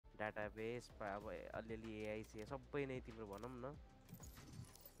Database अब अलिअलि AI से सबै नै तिम्रो भनौँ न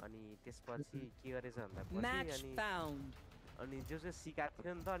अनि त्यसपछि के गरेछ भन्दा अनि जो चाहिँ सिकाएको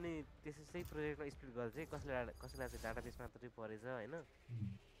थियो नि त अनि त्यसै प्रोजेक्टमा स्प्लिट गरेर चाहिँ कसैलाई चाहिँ डाटाबेस मात्रै परेछ होइन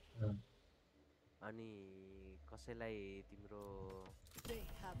अनि कसैलाई तिम्रो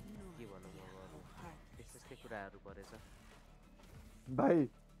के भनौँ अब त्यस्तै कुराहरू परेछ भाइ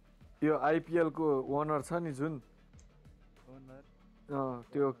त्यो आइपिएल को ओनर छ नि जुन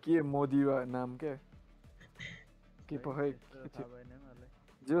त्यो के मोदी नाम के पखै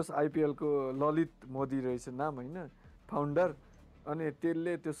जोस आइपिएल को ललित मोदी रहेछ नाम होइन फाउन्डर अनि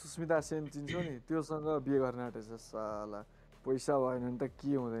त्यसले त्यो सुस्मिता सेन चिन्छौ नि त्योसँग बिहे गर्न आँटेछ साला पैसा भएन भने त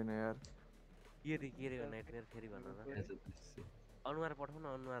के हुँदैन यार के रे नाइटमेयर फेरि भन त अनुहार पठाउन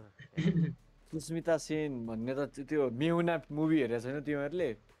अनुहार सुस्मिता सेन भन्ने त त्यो मेहुना मुभी हेरेको छैन तिमीहरूले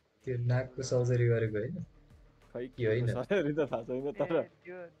त्यो नाकको सर्जरी गरेको होइन खै के होइन सर्जरी त थाहा छैन तर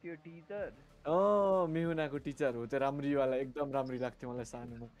त्यो टिचर मेहुनाको टिचर हो त्यो राम्रीवाला एकदम राम्री लाग्थ्यो मलाई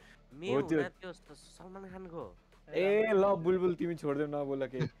सानोमा हो त्यो सलमान खानको ए ल बुलबुल तिमी छोड्देऊ नबोल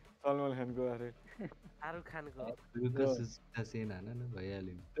के सलमान खानको अरे शाहरुख खानको सुस्मिता सेन हान न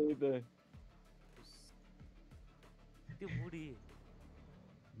भइहाल्यो त्यही त त्यो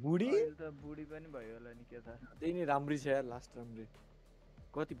बुढी त बुढी पनि भयो होला नि के थाहा त्यही नि राम्री छ यार लास्ट राम्री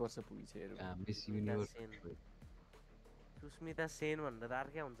कति वर्ष पुगिछ हेर सुस्मिता सेन भनेर त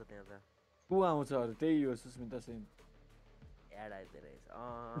अर्कै हुन्छ त्यहाँ त को आउँछ अरू त्यही हो सुस्मिता सेन एड आइदिए रहेछ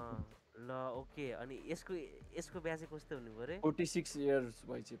ल ओके अनि यसको ब्याज चाहिँ कस्तो हुनु पर्यो 46 इयर्स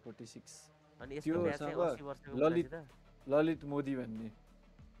भइछ 46 अनि यसको ब्याज चाहिँ 80 वर्षको ललित मोदी भन्ने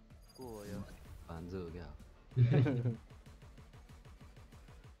को हो यो भान्जो हो क्या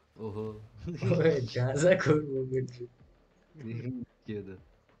ओहो गाजाको के हो त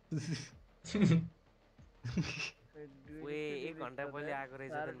ओए 1 घण्टा पहिले आएको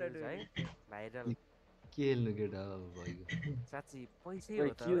रहेछ त न्यूज है भाइरल के हेल्नु केटा भएको साच्ची पैसै हो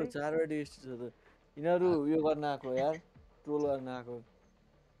त के हो 4 वटा छ त यिनीहरु यो गर्न आको यार ट्रोल गर्न आको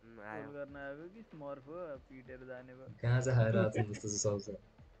कि स्मर्फ हो पिटेर जाने भयो गाजा खाएर आज जस्तो सुसाउँछ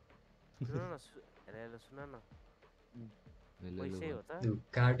सुन न पैसै हो त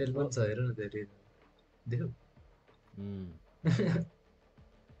कार्टेल पनि छ हेर न धेरै देऊ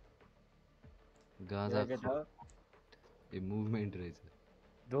गाजा ए मुभमेन्ट रहेछ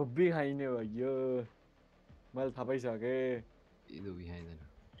धोबी खाइने भयो मैले थाहा पाइसके ए धोबी खाइदैन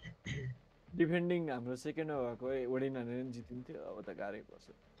डिफेन्डिङ हाम्रो सेकेन्ड भएको ओडिनाले नि जितिन्थ्यो अब त गाह्रै पर्छ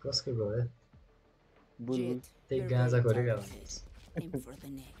कसको गयो बुलबुल त्यही गाजा गरेका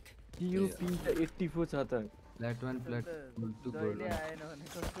यो पिन त 84 छ त फ्ल्याट 1 फ्ल्याट 2 गोल्ड आएन भने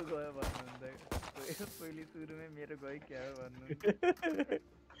कसको गयो भन्नुहुन्छ पहिले सुरुमै मेरो गयो क्या हो भन्नु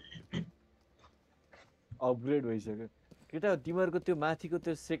अपग्रेड भइसक्यो केटा तिमीहरुको त्यो माथिको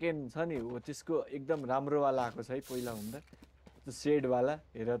त्यो सेकेन्ड छ नि हो त्यसको एकदम राम्रो वाला आको छ है पहिला भन्दा त्यो सेड वाला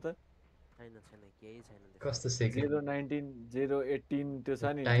हेर त छैन केही छैन कस्तो सेकेन्ड 019 018 त्यो छ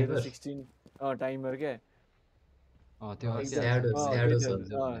नि 016 टाइमर के त्यो स्याडो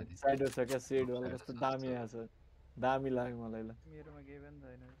छ क्या सेड वाला कस्तो दामी आछ दामी लाग्यो मलाई ल मेरोमा केही पनि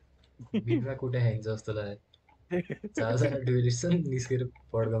छैन बिटमा कुटा खाइन्छ जस्तो लाग्यो चारजना डुएलिस्ट निस्केर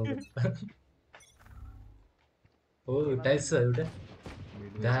पड्काउँछ हो टाइल्स छ एउटा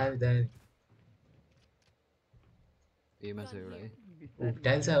दामी एमा छ एउटा है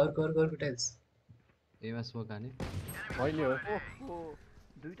टाइल्स छ अर्को टाइल्स एमा स्मोक हाने मैले हो ओहो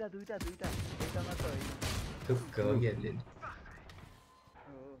दुईटा मात्र होइन ठुक्क हो गेले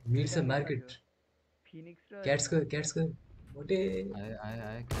मिड छ मार्केट फिनिक्स र क्याट्स को मोटे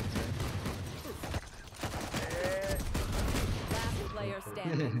आए क्याट्स player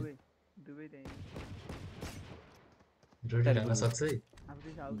standing दुबै त्यही रोटी खान सक्छ है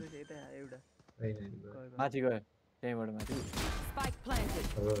आउँदैछ यता एउटा हैन माथि गयो त्यहीबाट माथि spike planted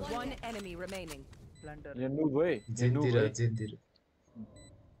one enemy remaining planter यो नु भए जिन्तिर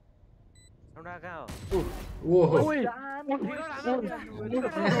एउटा कहाँ हो ओहो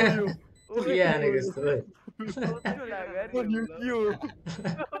के हानेको यस्तो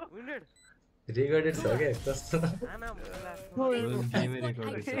रेकर्डेड छ क्या कस्तो म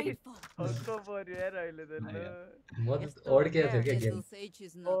त अड्केको थियो क्या गेम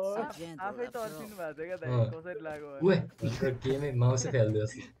आफै तर्सिनु भएको थियो क्या दाइ कसरी लाग्यो ओए गेमै माउसै फाल्दियो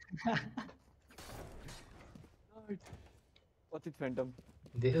अति फ्यान्टम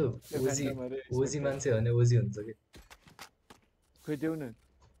देख्यौ ओजी मान्छे भने ओजी हुन्छ कि खोइ देऊ न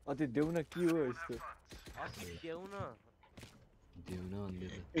अति देऊ न के हो यस्तो देऊ न अन्ले त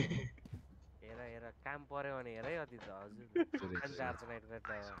हेर काम पर्यो भने हेर है अति त हजुर चार्ज नाइट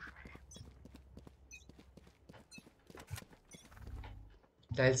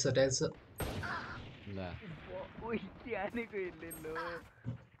टाइल्स ला ओइ त्यहाँनेको हेर्ने लो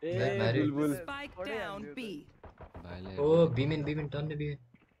भाइ मारे बुलबुल Spike down B. भाइले ओ बिमेन टन्ने बिमेन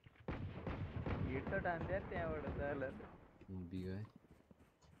हिट त टान्थ्यो यार त्यहाँबाट जाला बी गए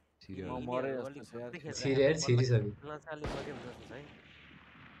सिरियल म मरे जस्तो छ यार छिरिसक्यो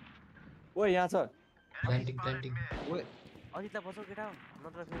ओ यहाँ छ प्लान्टिङ ओए अजितलाई बचाउ केटा हो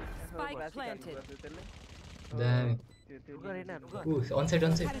नत्र फेरि Spike planted. दामी ढुक हैन ढुक अनसाइड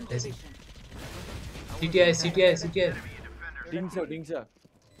Division. सिटिआई डिङ्छ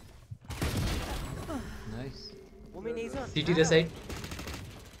नाइस वुमेन यही छ सिटी र side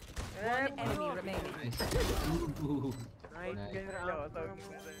One enemy remaining. Nice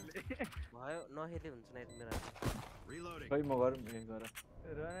भयो नखेले हुन्छ नाइट मेरो खै म गरौँ गर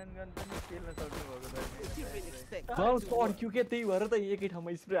रन एन्ड गन पनि खेल्न सक्नु भएको माउस अड्क्यो के त्यही भएर त एकै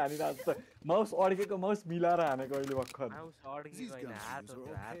ठाउँमा स्प्रे हानिरहेको छ माउस अड्केको माउस मिलाएर हानेको अहिले भर्खर माउस अड्केको हैन हात हो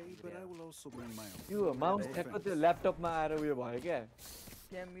त्यो हात त्यो माउस ठ्याक्क त्यो ल्यापटपमा आएर उयो भयो क्या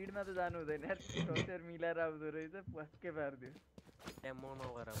त्यहाँ मिडमा त जानु हुँदैन यार क्रसर मिलाएर आउँदो रहेछ पक्कै पारिदियो त्यहाँ म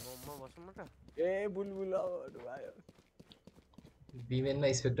नगर म बस्नु न त ए बुलबुल भयो बिमेनमा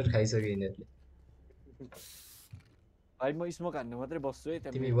स्पेक्टर खाइसक्यो यिनीहरूले भाइ म स्मोक हान्नु मात्रै बस्छु है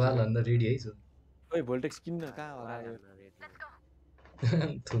तिमी वाल हान्न रेडी है छौ ओइ भोल्टेक्स किन्न कहाँ होला यो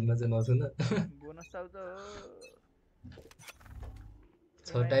थुन्न चाहिँ नथुन बोनस आउँछ हो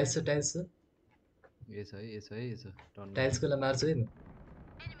छ टाइल्स छ ये छ टर्न टाइल्सको ला मार्छु है म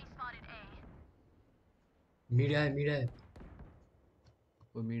मिड आयो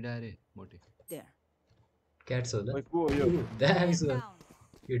ओ मिडा रे मोटे There. क्याट्स होला ओइ को हो यो दामी छ Down.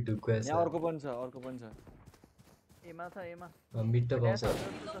 यो ढुक्क यहाँ अर्को पनि छ एमा छ एमा मिड त पाउँछ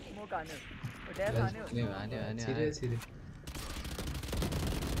स्मोक हान्यो ड्यास हान्यो हान्यो छिरे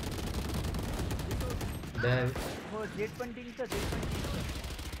दामी हो जेट पनि टिङ छ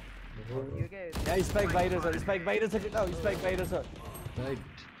यो के यहाँ स्पाइक बाहिर छ केटा स्पाइक बाहिर छ राइट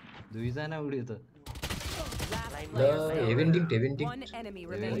दुईजना उड्यो त Last ल player haven standing. टिङ One enemy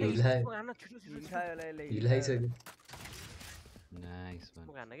remaining. हिलायो nice one म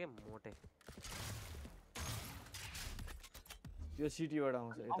खान के मोटे यो सिटीबाट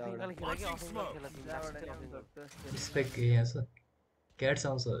आउँछ यताबाट अफिङल खेला कि अफिङल खेला जहाँबाट नि आउन सक्छ स्पेक यहाँ छ क्याट्स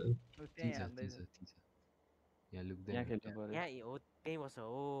आउँछ त्यही हान्दैछ यहाँ लुक्दैन यहाँ खेल्नु पर्यो यहाँ हो त्यही बस्छ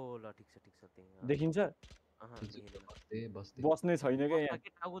ओ ल ठिक छ त्यही देखिन्छ बस्दै बस्ने छैन क्या यहाँ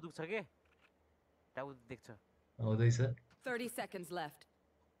टाउको दुख्छ के टाउको देख्छ आउँदैछ 30 seconds left.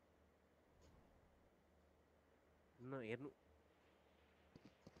 न हेर्नु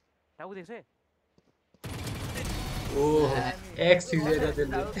टाउको देख्छ है ओ एक्स लिएर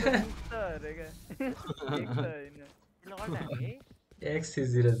त्यसले एक्स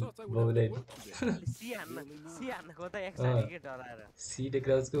लिएर बाउले सी हान्न खोज्दा एक्स हाने के डराएर सी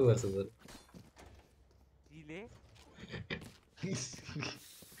टेक्राउजको गर्छ बरु सीले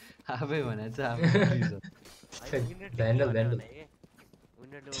आफै भने चाहिँ भ्यान्डल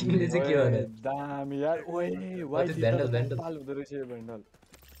तिमीले चाहिँ के भने दामी यार ओए वाइ भ्यान्डल पाल हुँदो रहेछ यो भ्यान्डल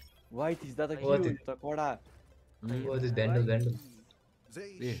वाइ थिच्दा त के हो त कडा ओ this भ्यान्डल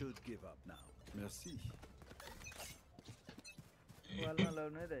They should give up now. Merci. वालमा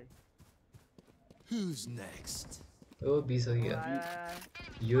लाउनु है दाइ Who's next? ओ बिसक्यो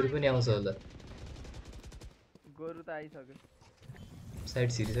योहरू पनि आउँछ होला गोरु त आइसक्यो साइड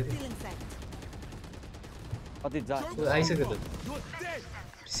छिरिसक्यो कति जा ओ आइसक्यो त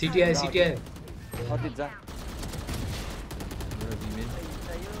सिटी आयो कति जा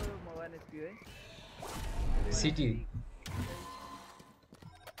चाहियो मोबाइल एसपी है सिटी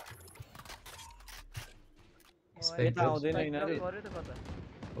यता आउँदैन यिनीहरू गर्यो त कता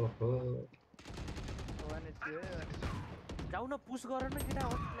ओहो मोबाइल एसपी है जाऊ न पुश गर न केटा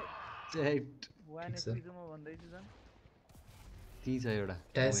मोबाइल एसपी को म भन्दैछु झन् ती छ एउटा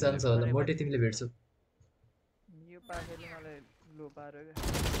टाइल्स जान्छ होला मोटे तिमीले भेट्छौ यो पाखेले मलाई लो पार्यो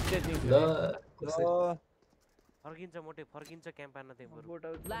ल कसै फर्किन्छ मोटे फर्किन्छ क्याम्प पार्न त्यही बरु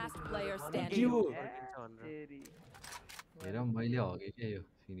क्या Last player के standing. हो फर्किन्छ भनेर तेरी हेर मैले हगे क्या यो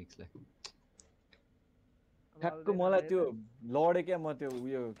फिनिक्सलाई ठ्याक्क मलाई त्यो लडे क्या म त्यो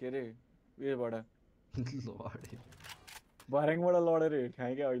उयो के अरे उयोबाट लडे भर्याङबाट लडेर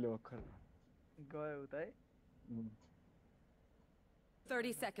हिँड्खाएँ क्या अहिले भर्खर गयो उता है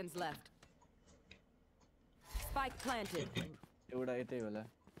 30 seconds left. Spike planted. एउटा यतै होला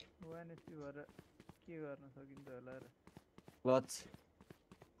मोबाइल एसपी भएर के गर्न सकिन्छ होला र क्लच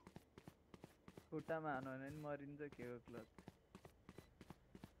खुट्टामा हान्यो भने नि मरिन्छ के हो क्लच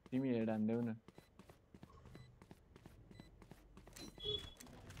तिमी हेड हान्देऊ न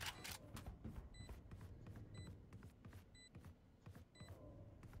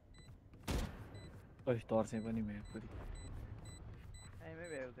ओइ तर्से पनि म्याप गरी टाइमै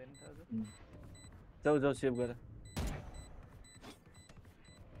भ्याउँदैन त अझ जाऊ जाऊ सेभ गर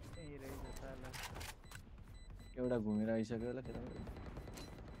यही रहेछ साला एउटा घुमेर आइसक्यो होला केटाबाट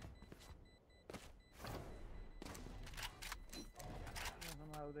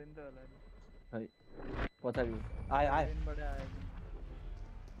मसँग आउँदैन त होला नि खै पछाडि आयो आयो ट्रेनबाट आयो नि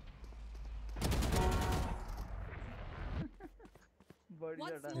बढी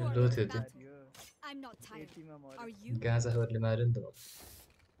Once जटा more, लो थियो त्यो हारियो I'm not tired. 80 मा Are मर्यो you? गाँजाखोरले मार्यो नि त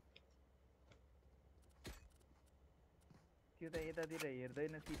त्यो त यतातिर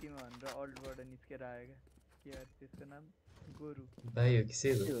हेर्दैन सिटीमा भनेर अल्टबाट निस्केर आयो क्या के अरे त्यसको नाम गोरु भाइ हो कि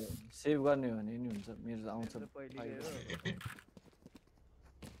सेभ हो सेभ गर्ने भने नि हुन्छ मेरो आउँछ त पहिलेकै हो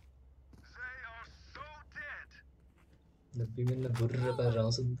विभिन्न भुर्र पारेर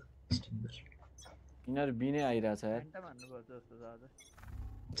आउँछ नि त स्टिमर यिनीहरू बिनै आइरहेछ यार घन्टा भन्नुपर्छ जस्तो छ आज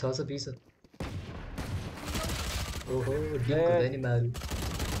 620 ओहो डिक हुँदा नि मारु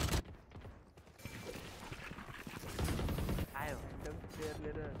आयो एकदम प्लेयर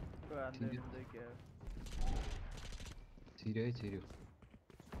लिएर को हान्दै हुन्छ क्या छिर्यो है छिर्यो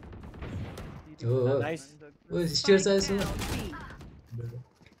हो नाइस ओ स्टेयर Spike चाहिए down B.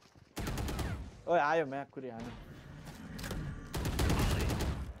 ओइ आयो म्याक कुरी हान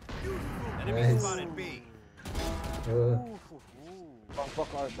Enemy spotted B. हो पक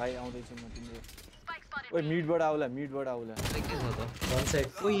पक भाइ आउँदैछु म तिम्रो ओइ मिडबाट आउला मिडबाट आउला के छ त वन साइड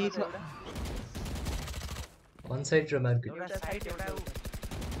ओ यही छ वन साइड र मार्केट एउटा साइड एउटा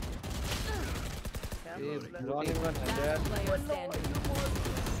रनिङ गर्न Last player standing.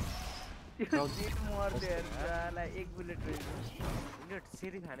 जिट मर्दै साला एक बुलेट रहेछ बुलेट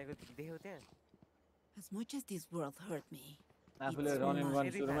सेरी खानेको देख्यौ त्यहाँ As much as this world hurt me, आफूले रनिङ गर्न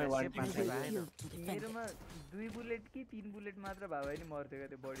सुरुमै वान सेरी पास खाने हाल्यो भएन। to defend it. मेरोमा 2 बुलेट कि 3 बुलेट मात्र भए भए नि मर्थ्यो क्या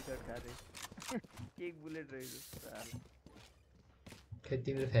त्यो बडी सर्ट खाँदै एक बुलेट रहेछ साला खै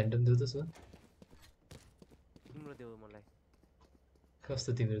तिम्रो फ्यान्टम देऊ त सो तिम्रो देऊ मलाई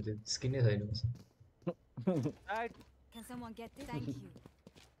कस्तो तिम्रो त्यो स्किनै छैन मसँग Can someone get this? Thank you.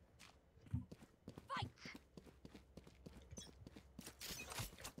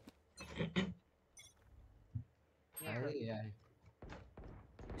 आए आए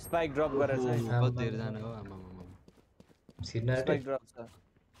स्पाइक ड्रप गरेर चाहिँ बहुत धेर जाने हो आमा मामा छिर्न स्पाइक आँट्यो ड्रप छ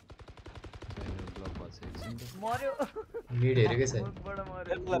ब्लक भएको छ एकछिन त मर्यो मिड हेरेकै छैन मुखबाट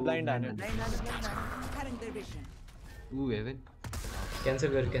मर्यो यसलाई ब्लाइन्ड हान्यो Cutting their vision. ऊ हेभेन क्यान्सल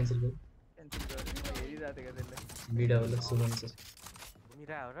गर क्यान्सल गर्यो हेरिरहेको थियो क्या त्यसलाई मिड आउला सुमन छ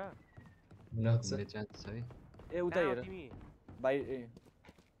मिरा हो र हुनसक्छ घुम्ने चान्स छ है ए उता कहाँ हो हेर तिमी बाहिर ए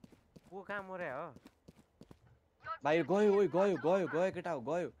को कहाँ मर्या हो बाहिर गयो ओइ गयो गयो गयो केटा हो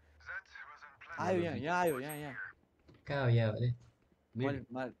गयो आयो यहाँ आयो यहाँ कहाँ हो यहाँ भने मिड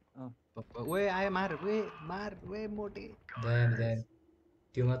ओए आए मार ओए मोटे ध्यान ध्यान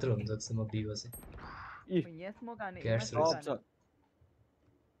त्यो मात्र हुन सक्छ म बी बसे यहाँ स्मोक हाने Cats यहाँ रहेछ। छ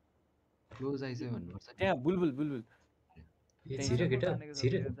क्लोज आइसक्यो भन्नुपर्छ नि त्यहाँ बुलबुल बुलबुल ए छिर्यो केटा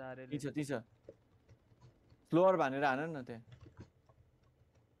छिर्यो ती छ स्लोअर भनेर हान न त्यहाँ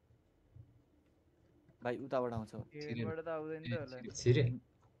भाइ उताबाट आउँछ हेभेनबाट त आउँदैन त होला छिर्यो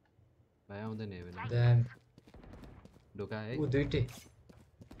भाइ आउँदैन हेभेन ध्यान ढोका है ऊ दुइटै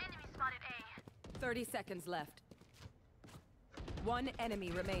 30 seconds left. One enemy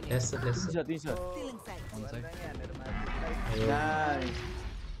remaining. Flash छ फ्ल्यास छ ती छ Still inside. भन्दा नि हानेर मार्यो Nice.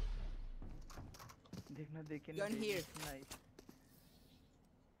 देख्न देखेन Gun here. Nice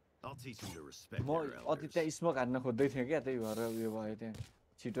I'll teach him to respect म their अति elders. त्यहाँ स्मोक हान्न खोज्दै थिएँ क्या त्यही भएर उयो भयो त्यहाँ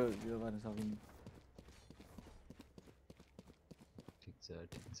छिटो उयो गर्न सकिने ठिक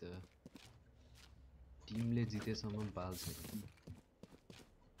छ टिमले जितेसम्म पाल्छ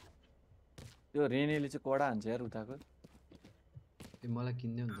त्यो रेनेले चाहिँ कडा हान्छ यार उताको ए मलाई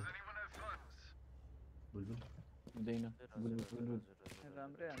किन्दियो नि त बुलबुल हुँदैन बुलबुल बुलबुल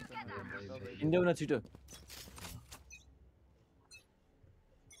राम्रै हान्छ किन्देऊ न छिटो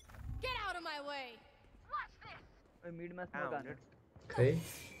Get out of my way. ओइ मिडमा स्मोक हाने खै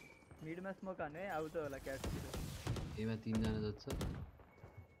मिडमा स्मोक हाने आउँछ होला क्याट एमा 3 जना जति छ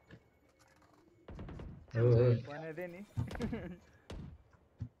हो हो भनेको थिएँ नि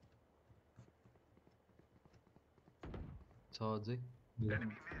छ अझै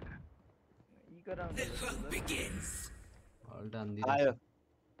इको राउन्ड अल्टा हान्दिरहेछ आयो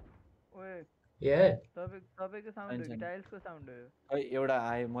ओए ए तपाईँको साउन्ड हो कि टाइल्सको साउन्ड हो खै एउटा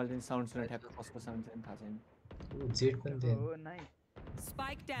आयो मैले पनि साउन्ड सुने ठ्याक्क कसको साउन्ड छैन थाहा छैन ऊ जेट पनि थियो हो nice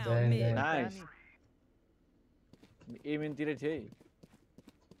Spike Damn, down mid. damn. Nice एमेनतिरै थियो है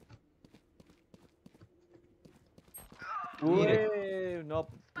ओए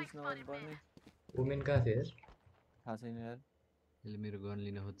नपुस नपर्ने वुमेन कहाँ थियो यार? थाहा छैन यार। यसले मेरो गन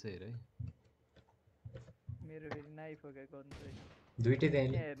लिन खोज्छ हेर है। मेरो फेरि नाइफ हो क्या गन चाहिँ दुईटै त्यहाँ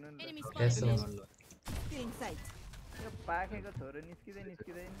यहाँ हेर्नु नि Enemy त क्यास spotted. समाउँछ। Feeling sight. यो पाखेको छोरो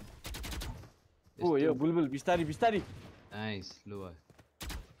निस्किँदैन ओ यो बुलबुल बिस्तारी बिस्तारी। नाइस लो भयो।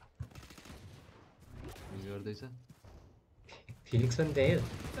 मिस गर्दैछ। फिनिक्स पनि त्यही हो।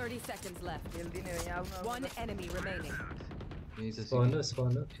 30 seconds left. खेल्दिने हो यहाँ आउनु One enemy remaining. यही छ स्पन हो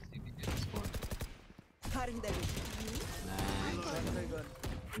स्पन हो। Spun. Cutting their vision. Nice. आउनु गर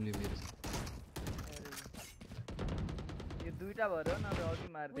उनले मेरो यो दुईटा भएर न त अघि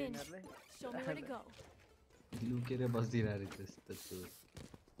मार्दै Win. यिनीहरूलाई Show me where to go. लुकेर बसिरहेको रहेछ त्यस्तो।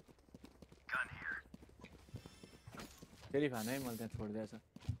 फेरि खाना है मैले त्यहाँ छोडिदिएछ।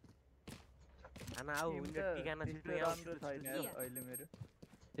 खाना आऊ टिम हुन्छ त टिकाना त्यस्तो छिटो आऊ राम्रो छैन यार अहिले मेरो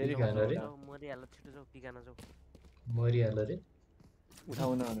फेरि खाना रे? जाऊ मरिहाल्छ छिटो जाऊ टिकाना जाऊ मरिहाल्यो रे।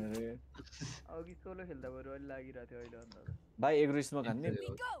 उठाउन भनेर। अघि सोलो खेल्दा बरु अहिले लागिरहेको थियो अहिले अन्त भाइ एग्रोस्मोक हान्ने। We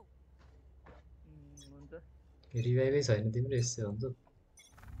go. हुन्छ रिभाइभै छैन तिम्रो यसो हुन्छ।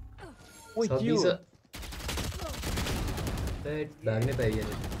 ओइ के हो? भाग्नै पाइयो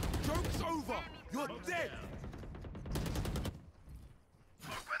रे। Joke's over! You're dead!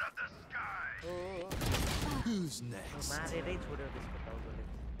 Who's next? मारेरै छोड्यो त्यसको टाउकोले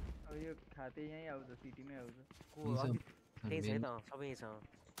अब यो खाते यहीँ आउँछ सिटीमै आउँछ को अघि त्यही छ है त सबै छ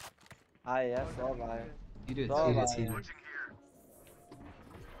आए यार सब आयो। छिरे सब छिरे आयो। छिरे।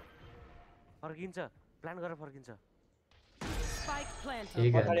 फर्किन्छ प्लान गरेर फर्किन्छ Spike planted.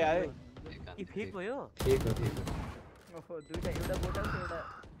 ठीक है। पछाडि आयो। कि फेक भयो ठीक हो ठीक हो। ओहो दुईटा एउटा बोटाउँछ एउटा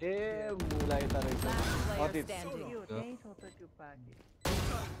ए मुलाई त रहेछ। Last player अति standing. यो त्यहीँ छ त त्यो पाके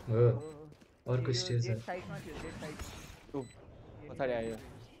हो अर्को स्टेज छ। जेट साइडमा थियो जेट साइड पछाडि आयो।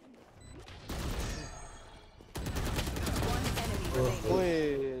 One enemy remaining. ओए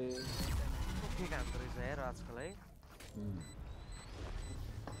फेक हान्दो रहेछ यार आजकल है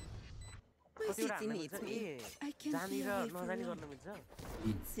My कतिवटा city हान्न needs मिल्छ me. ए I can't जानेर feel away for नजानी long. गर्न मिल्छ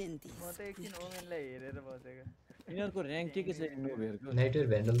It's in this. म त एकछिन ओमेनलाई हेरेर बसेको यिनीहरुको र्याङ्क के छ इन्नोभेहरुको? नाइटवेयर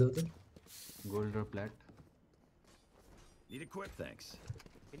भ्यान्डल देऊ त। गोल्ड र प्ल्याट। Need a quip, thanks.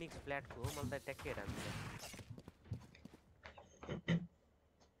 Phoenix फ्ल्याटको हो मलाई त ट्याक्कै हेरान्छ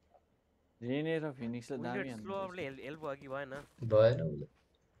रेने र फिनिक्सले दामी स्लो हान्छ। अपले हेल्प भयो कि भएन भएन उसले।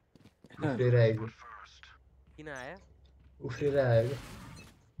 उफ्रेर आएको। किन आयो उफ्रेर आएको।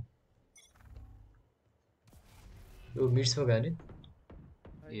 ओ मिड्समा गयो नि।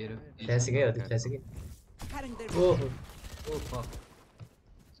 हेर। फ्ल्यासिङै हो त्यो फ्ल्यासिङै। Cutting their ओहो vision. Oh fuck.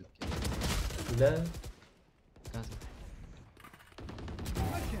 ल कहाँ छ?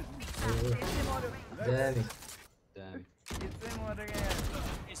 दामी। दामी। यसमै मरेको यार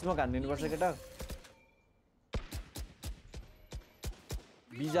स्मोक हान्दिनुपर्छ केटा।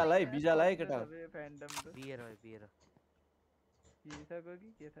 बिजालाई केटा। सबै फ्यान्डम त बिएर हो बिएर पिसको कि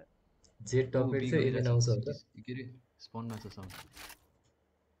के था जेट टप मिड चाहिँ एमेन आउँछ हो त। के रे स्पनमा छ साउन्ड।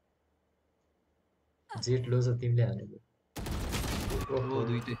 जेट लो छ तिमीले हानेको। ओ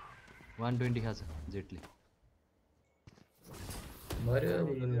दुईटै 120 खाछ जेटले। मर्यो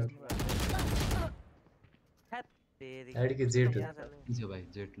तेरी एडके जेट हो। के छ भाइ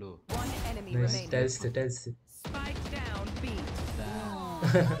जेट लो। One enemy nice remaining. Tiles छ टाइल्स छ। Spike down B.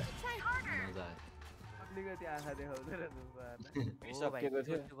 मजा आयो। अलिकति आँखा देखाउँदै रहेछ बार सकेको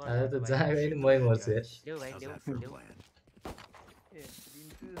थियो। आज त जहाँ गए नि मै मर्छु यार। ल्याउ भाइ How's ल्याउ that for a ल्याउ plan? ए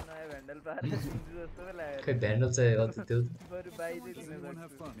दिन्छु नयाँ भ्यान्डल पाएर दिन्छु जस्तो पो लाग्यो खै भ्यान्डल चाहिँ अझ त्यो बरु बाई चाहिँ Does दिन anyone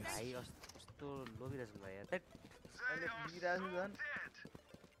have सक्छु fun? भाइ कस्तो लोभिरहेछ भाइ यार त्यट अहिले दिइरहेको छु झन्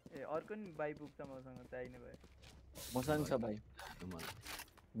ए अर्को नि बाई पुग्छ मसँग चाहिने भयो मसँग छ भाइ। मलाई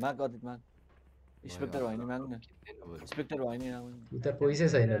माग अदित माग। स्पेक्टर भयो नि माग न। स्पेक्टर भयो नि माग। उता पैसै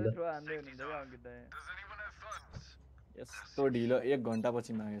छैन ल। थ्रो हान्दै हुनुहुन्छ क्या अङ्कित दाइ यस्तो ढिलो 1 घण्टा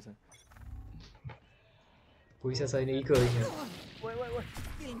पछि मागेछ। पैसा छैन इको होइन। ओइ ओइ ओइ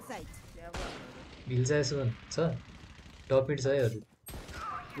Feeling sight. त्यहाँ पो हान्नु भिल्जा यसो छ टप मिड छ है हजुर।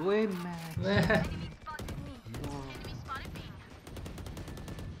 ओए म्याच।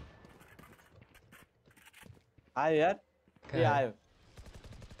 आयो यार। के आयो?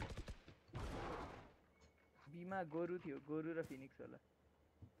 बीमा गोरु थियो गोरु र फिनिक्स होला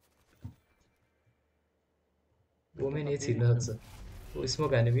ओमेन ए छिर्न सक्छ। ओ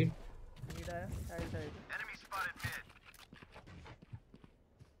स्मोक हाने मिड। मिड आयो टाइल टाइल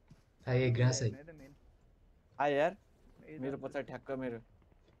आए ग्रास है। मेन आयो यार। मेरो पछाडि ठ्याक्क मेरो।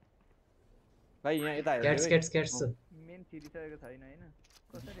 भाइ यहाँ यता हेर। क्याट्स क्याट्स क्याट्स छ। मेन छिरिसकेको छैन हैन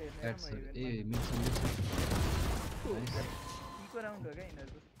कसरी हेर्ने क्याट्स म ए इभेन्टमा मिड छ। इको राउन्ड हो क्या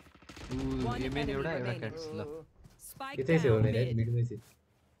यिनीहरूको ऊ एमेन एउटा क्याट्स ल। Spike यतै थियो down भने mid. मिडमै थियो।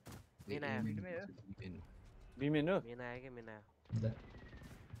 मेन आयो बिमेन हो मेन आयो के मेन आयो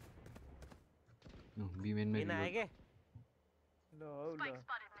बिमेनमै मेन आयो के ल हौ ल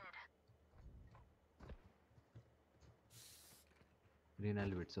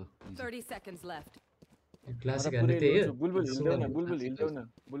रेनाले भेट्छौ 30 seconds left. क्लासिक हान्ने त्यही हो बुलबुल हिल्दैन बुलबुल हिल्दैन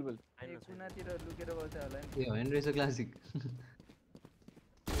बुलबुल एक कुनातिर लुकेर बस्छ होला नि ए होइन रहेछ क्लासिक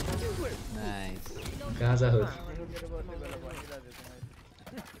नाइस गाजा हो लुकेर बस्ने बेला भनिरहेको छु मैले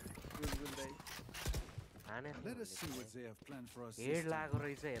बुलबुल दाइ हाने Let us see what they have planned for us. Head लागो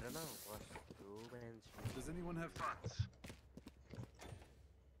रहेछ हेर न कस्तो मान्छे Does anyone have funds?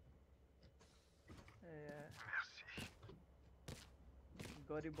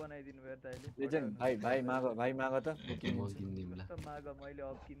 गरिब बनाइदिनु भयो दाइले लेजेन्ड भाइ माग त म किन्दिमला कस्तो माग मैले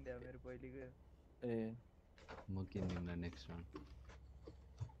अफ किनिदिएँ मेरो पहिलेको ए म किन्दिमला नेक्स्ट राउन्ड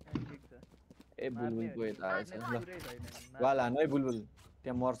ठिक छ ए बुलबुल को यता आएछ ल पुरै छैन वाल हान है बुलबुल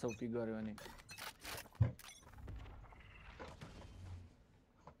त्यहाँ मर्छौ पिक गर्यो भने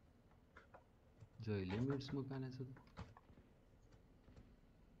जहिले मिड स्मोक हानेछ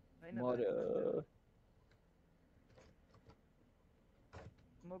मर्यो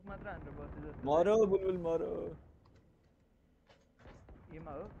स्मोक मात्र हानेर बस्यो जस्तो मर्यो बुलबुल मर्यो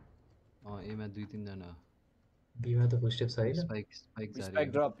एमा हो एमा 2-3 जना बीमा त फुल स्टेप छ हैन स्पाइक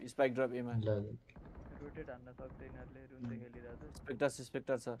स्पाइक ड्रप एमा ल रोटेट हान्न सक्दैन यिनीहरुले रुन्दै खेलिरहेको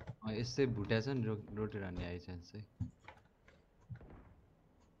स्पेक्टर छ यसै भुट्या छ नि रोटेट हान्ने आइ चान्स चाहिँ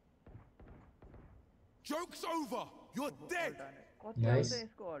Joke's over! You're dead! कति हो त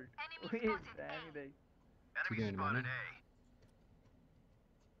यसको अल्ट ओए दामी दाइ ठिकै हैन भने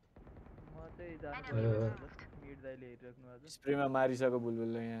म चाहिँ जानु पर्यो मिड दाइले हेरिराख्नु आज स्प्रेमा मारिसक्यो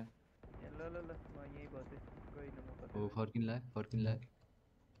बुलबुलले यहाँ ल ल ल म यही बसे गइन म कतै ओ फर्किनला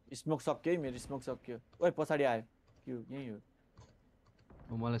स्मोक सक्यो है मेरो स्मोक सक्यो ओइ पछाडी आयो क्यु यही हो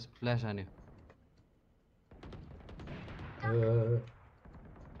ओ मलाई फ्ल्याश हान्यो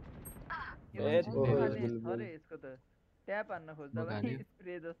अरे यसको त ट्याप हान्न खोज्दा पनि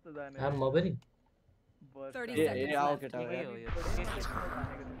स्प्रे जस्तो जाने म पनि 30 seconds आओ left. केटा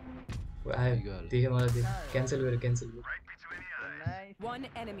आयो देखे मलाई cancel nice One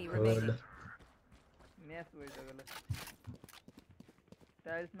enemy remaining. Match भइसक्यो ल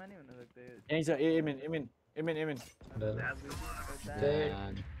टाइल्समा नि हुन सक्छ यो यही छ एमएन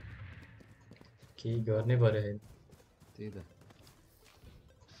के गर्ने पर्यो त्यही त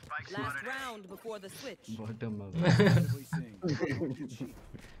Last round before the switch. बटममा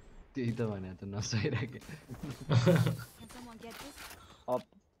त्यही त भने त नसहिराखे Can someone get this? Up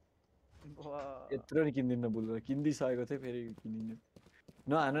यत्रो नि किन्दिन बुलबुल किन्दिसकेको थिएँ फेरि किनिनु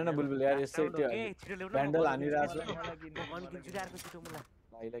नहान न बुलबुल यार यसै त्यो ह्यान्डल हानिरहेको छ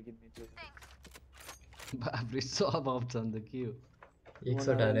भाइलाई किन्ने थियो बाफ्रे सब अफ छ नि त के हो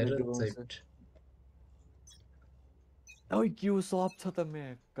 100 हालेर साइड ओइ क्यु सब छ त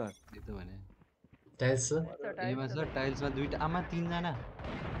मेका त्यही त भने टाइल्स छ एमा छ टाइल्समा दुईटा आमा 3 जना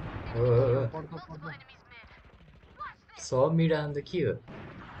हो सब मिड आन त के हो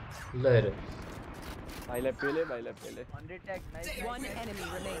ल हेर भाइलाई पेले 100 tag nice One enemy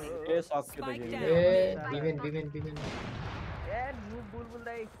remaining. ए सक्यो त Spike गेम down. ए बिमेन ए नु बुलबुल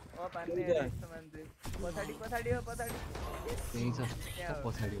दाइ अप हान्ने यस्तो मान्छे पछाडी हो पछाडी त्यही छ सब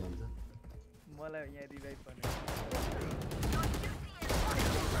पछाडी भन्छ मलाई यहाँ रिभाइभ पर्ने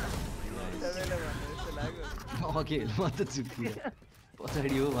सबैले भन्ने जस्तो लाग्यो ओके म त चुकियो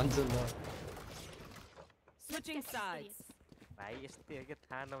पछाडी हो भन्छ ल Switching sides. भाइ यस्तै हो के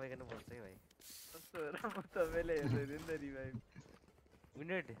थाहा नभइकन बोल्छ है भाइ कस्तो राम्रो सबैले हेर्दै थियो नि त रिभाइभ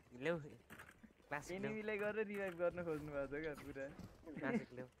मिनेट ल्याउ क्लासिक ल्याउ एनिमीलाई गरेर रिभाइभ गर्न खोज्नु भएको छ क्या पुरा क्लासिक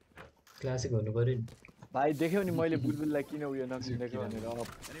ल्याउ क्लासिक हुनु पर्यो नि भाइ देख्यौ नि मैले बुलबुललाई किन उयो नकिनेको भनेर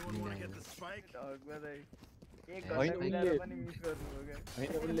Anyone want to get the spike? ढकमा दाइ एक घन्टा मिलाएर पनि मिस गर्नु हो क्या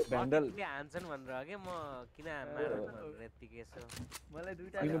हैन उनले भ्यान्डल ले हान्छन् भनेर हो के म किन मारौँ भनेर यतिकै यसो मलाई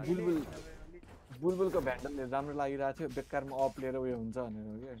दुईटा होइन, बुलबुलको भ्यान्डलले राम्रो लागिरहेको थियो बेकारमा अप लिएर उयो हुन्छ भनेर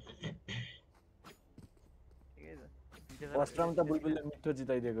हो क्या ठिकै छ फर्स्ट राउन्ड त बुलबुलले मिठो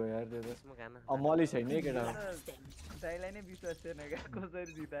जिताइदिएको यार त्यो त यसमा खाना मली छैन है केटा दाइलाई नै विश्वास थिएन क्या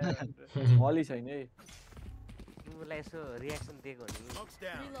कसरी जितायो भनेर मली छैन है तिमीलाई यसो रियाक्सन दिएको नि Smoke's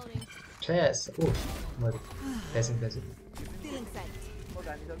down. Reloading. ट्र्यास ओ मरि प्यासिङ Stealing sight. म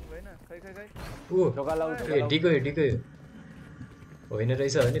घानिसक्नु भएन खै ओ ढोका लाउ ए डिको होइन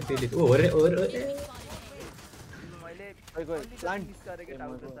रहेछ भने त्यसले ओ हो रे मैले खै प्लान्ट मिस गरेको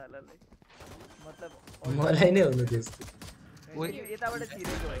टाउको सालालाई मतलब मलाई नै हुनु त्यस्तो यताबाट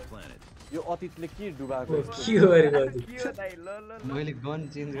छिरेको हो Planet. यो अतीतले के डुबाएको के हो गरेको के हो दाइ ल मैले गन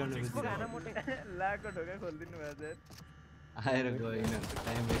चेन्ज गर्न खोजेँ लाको ढोका खोलिदिनु भएको छ आएर गएन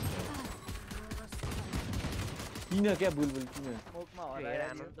टाइम वेस्ट भयो किन क्या बुलबुल किन स्मोकमा त्यो हरायो हेर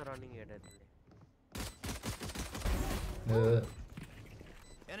आनन्द रनिङ हेर्दा त्यसले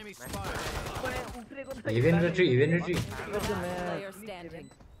Enemy spotted. उफ्रेको त even रेट्री Player standing.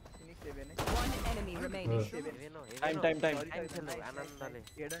 One enemy remaining. Time आनन्दले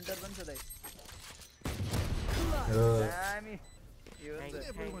हेड हन्टर पनि छ दाइ हामी यो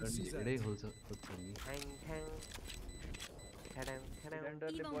Everyone sees that. धेरै खोल्छ खोज्छ नि hang hang ख्याडाङ ख्याडाङ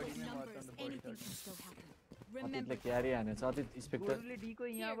हन्टरले Even body with नै numbers, मर्छ anything can still happen. त्यसले Remember, क्यारी हानेछ अति स्पेक्टर गोरुले डी को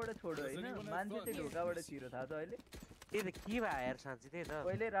यहाँबाट छोड्यो हैन मान्छे चाहिँ ढोकाबाट छिरो थाहा छ अहिले त्यही त के भयो यार साँच्चै त्यही त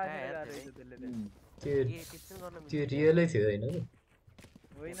पहिले राखेर गएको रहेछ त्यसले त्यहाँ त्यो के त्यस्तो गर्न त्यो रियलै थियो हैन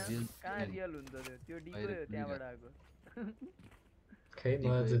होइन कहाँ रियल हुन्छ त्यो डी को त्यहाँबाट आएको खै म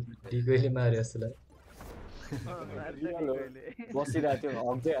त डिगोले मारे जस्तो लाग्यो बसिरहेको थियो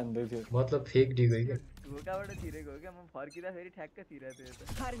हग्दै हान्दै थियो मतलब फेक डिगो के ढोकाबाट छिरेको हो क्या म फर्किँदा फेरि ठ्याक्क छिरेको थियो त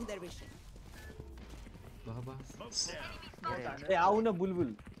Cutting their vision. बाबा ए आउ न बुलबुल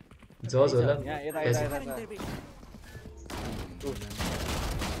जज होला यहाँ यता Yes. यता Cutting their vision.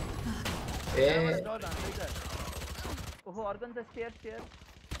 ए ओहो अर्को नि त stair stair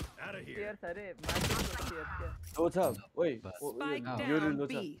Out of here. Stairs अरे मान्छे स्टेयर क्या लो छ ओइ Spike यो down लो छ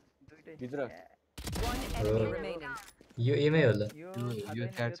B. दुईटै भित्र One enemy remaining. यो एमै होला यो यो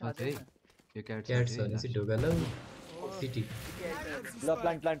क्याट्समा चाहिँ यो क्याट्स क्याट्स भनेपछि ढोका लौ सिटी ल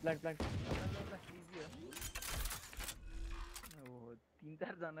प्लान्ट प्लान्ट प्लान्ट प्लान्ट ओहो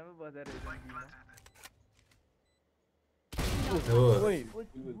 3-4 जना पो बसेर रहेछन् हो ओइ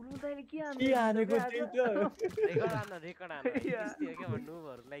बुलबुल दाइले के के हानेको त्यही त रेकर्ड आन त्यस्तै के भन्नु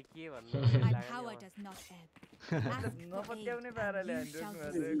हरूलाई के भन्नु my power does not ebb. Ask for aid, नपत्याउने पाराले and you shall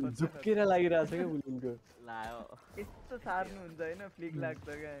हान्दिनु receive. झुक्केर लागिरहेछ क्या बुलबुलको लायो यस्तो सार्नु हुन्छ हैन फ्लिक लाग्छ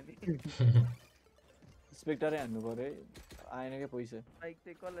क्या अनि स्पेक्टरै हान्नु पर्यो है आएन क्या पैसा बाइक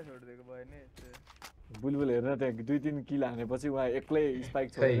चाहिँ कसलाई छोडिदिएको भयो नि यस्तो बुलबुल हेर्न त्यहाँ 2-3 किल हानेपछि उहाँ एक्लै स्पाइक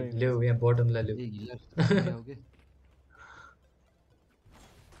खै छोडेर ल्याउ यहाँ बटमलाई ल्याउ ए हिलर आऊ के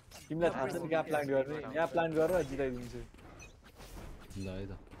तिमीलाई थाहा छ नि कहाँ प्लान्ट गर्ने यहाँ प्लान्ट गर जिताइदिन्छु ल है त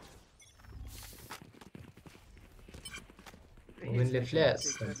ओमेनले फ्ल्यास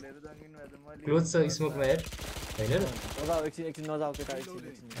क्लोज छ स्मोकमा हेर हैन र नजाऊ एकछिन नजाऊ केटा एकछिन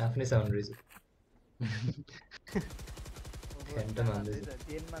आफ्नै साउन्ड रहेछ फ्यान्टम हान्दैछ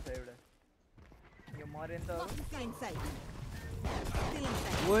जेनमा छ एउटा यो मरेन त Blind sight. Still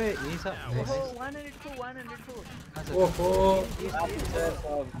inside. ओए यही छ ओहो 104 ओहो ओ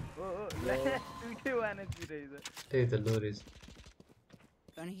दुईटै 1HP रहेछ त्यही त लो रहेछ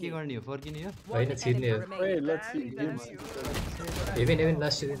Gonna के heal. गर्ने हो फर्किने हो होइन छिर्ने हो ओइ ल even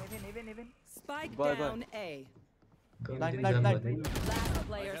last even even Spike Bye, bye. down A. Light. Last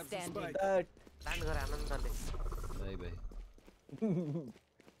player standing. Plan गर आनन्दले बाई बाई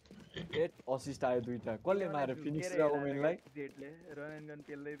 8 असिस्ट आयो दुईटा कसले मार्यो फिनिक्स र ओमेनलाई जेटले रन एन्ड गन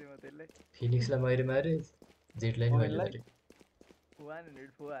खेल्दै थियो म त्यसले फिनिक्सलाई मैले मारे जेटलाई नि मैले मारे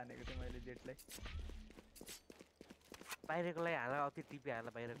 104 हानेको थिएँ मैले जेटलाई बाहिरकोलाई हाल अति टिपी हाल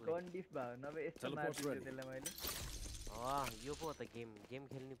बाहिरको गन डिफ भयो नभए यस्तो मार्थ्यो त्यसलाई मैले यो पो त गेम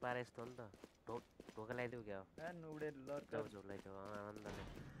खेल्नु पारे यस्तो हो नि त ढोका लगाइदेऊ क्या नुडे लर जाउ जाउ लगाइदेऊ आनन्दले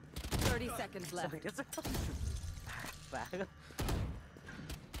 30 seconds left. भागो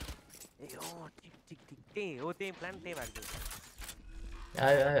ए ठिक ठिक ठिक त्यही हो त्यही प्लान त्यही भाग्यो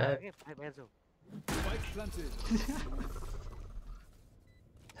आयो आयो आयो के बाहिर जाऊ Spike planted.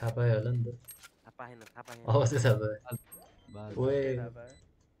 थाहा पायो होला नि त थाहा पाएन अवश्य थाहा पायो बाज ओए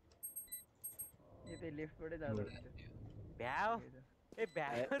यतै लेफ्टबाटै जाँदा हुन्थ्यो भ्याउ ए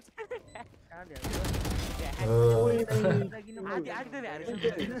भ्याउ कहाँ भ्याउ हो आदि आदि त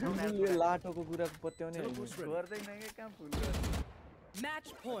भ्याउ यो लाटोको कुरा पत्याउने होइन गर्दैन के कहाँ फुल गर्छ Match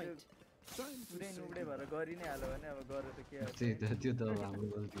point. पुरै नुबडे भएर गरि नै हाल्यो भने अब गरेर त के हो त्यो त हाम्रो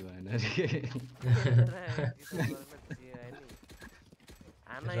गल्ती भएन रे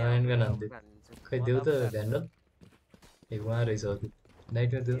रायन गन हान्दै खै देऊ त भ्यान्डल ए उहाँ रहेछ अघि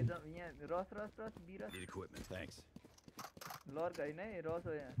नाइटमा देऊ यहाँ रस बिरस Need equipment. Thanks. लर्क होइन है रस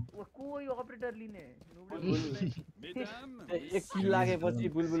हो यहाँ ओ कोही अपरेटर लिने Mesdames, एक किल लागेपछि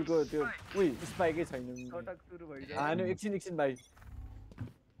बुलबुलको त्यो उही स्पाइकै छैन कटक सुरु भइसक्यो हान्यो एकछिन भाइ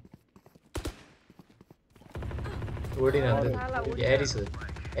ओडिन हान्दै एरिस हो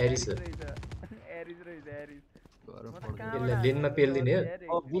एरिस रहेछ यसलाई लेनमा पेल्दिने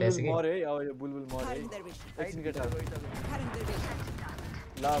हो बुलबुल मर्यो है अब यो बुलबुल मर्यो है Cutting their vision. एकछिन केटा Cutting their vision.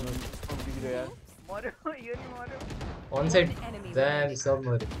 ल बिग्रियो यार मर्यो यो नि मर्यो अन साइड जाम सब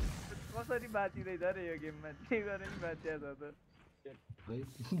मरे कसरी बाँचिरहेछ रे यो गेममा के गरे नि बाँचिया छ त है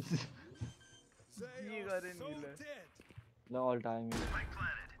के गरे नि ल ल अल टाइम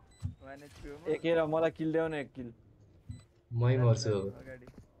वान एचपी हो एकेर मलाई किल देऊ न एक किल मै मर्छु अब अगाडि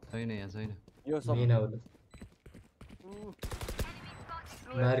छैन यहाँ छैन यो सब मेन आउला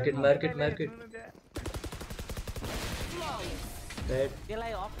मार्केट मार्केट मार्केट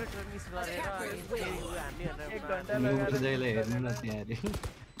त्यसलाई अपरेटर मिस गरेर अनि फेरि उ हान्ने एक भनेर घन्टा न्यु लगाएर जहिले हेर्नु न त्यहाँ अरे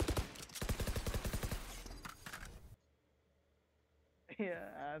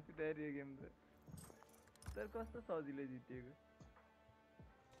हाँसिटारियो गेम त तर कस्तो सजिलो जितिएको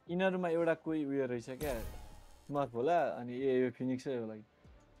यिनीहरूमा एउटा कोही उयो रहेछ क्या स्मर्फ होला अनि यो फिनिक्सै होला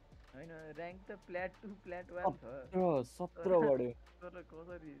होइन ऱ्याङ्क त प्ल्याट 2 प्ल्याट 1 छ 17 बढ्यो तर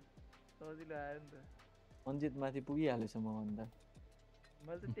कसरी सजिलो आयो नि त अन्जित माथि पुगिहालेछ म भन्दा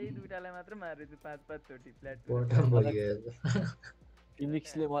मैले त त्यही दुईटालाई मात्र मारेछु 5-5 चोटि प्ल्याट 2 बटम भइगयो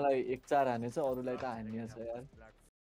फिनिक्सले मलाई 1-4 हानेछ अरूलाई त हान्ने छ यार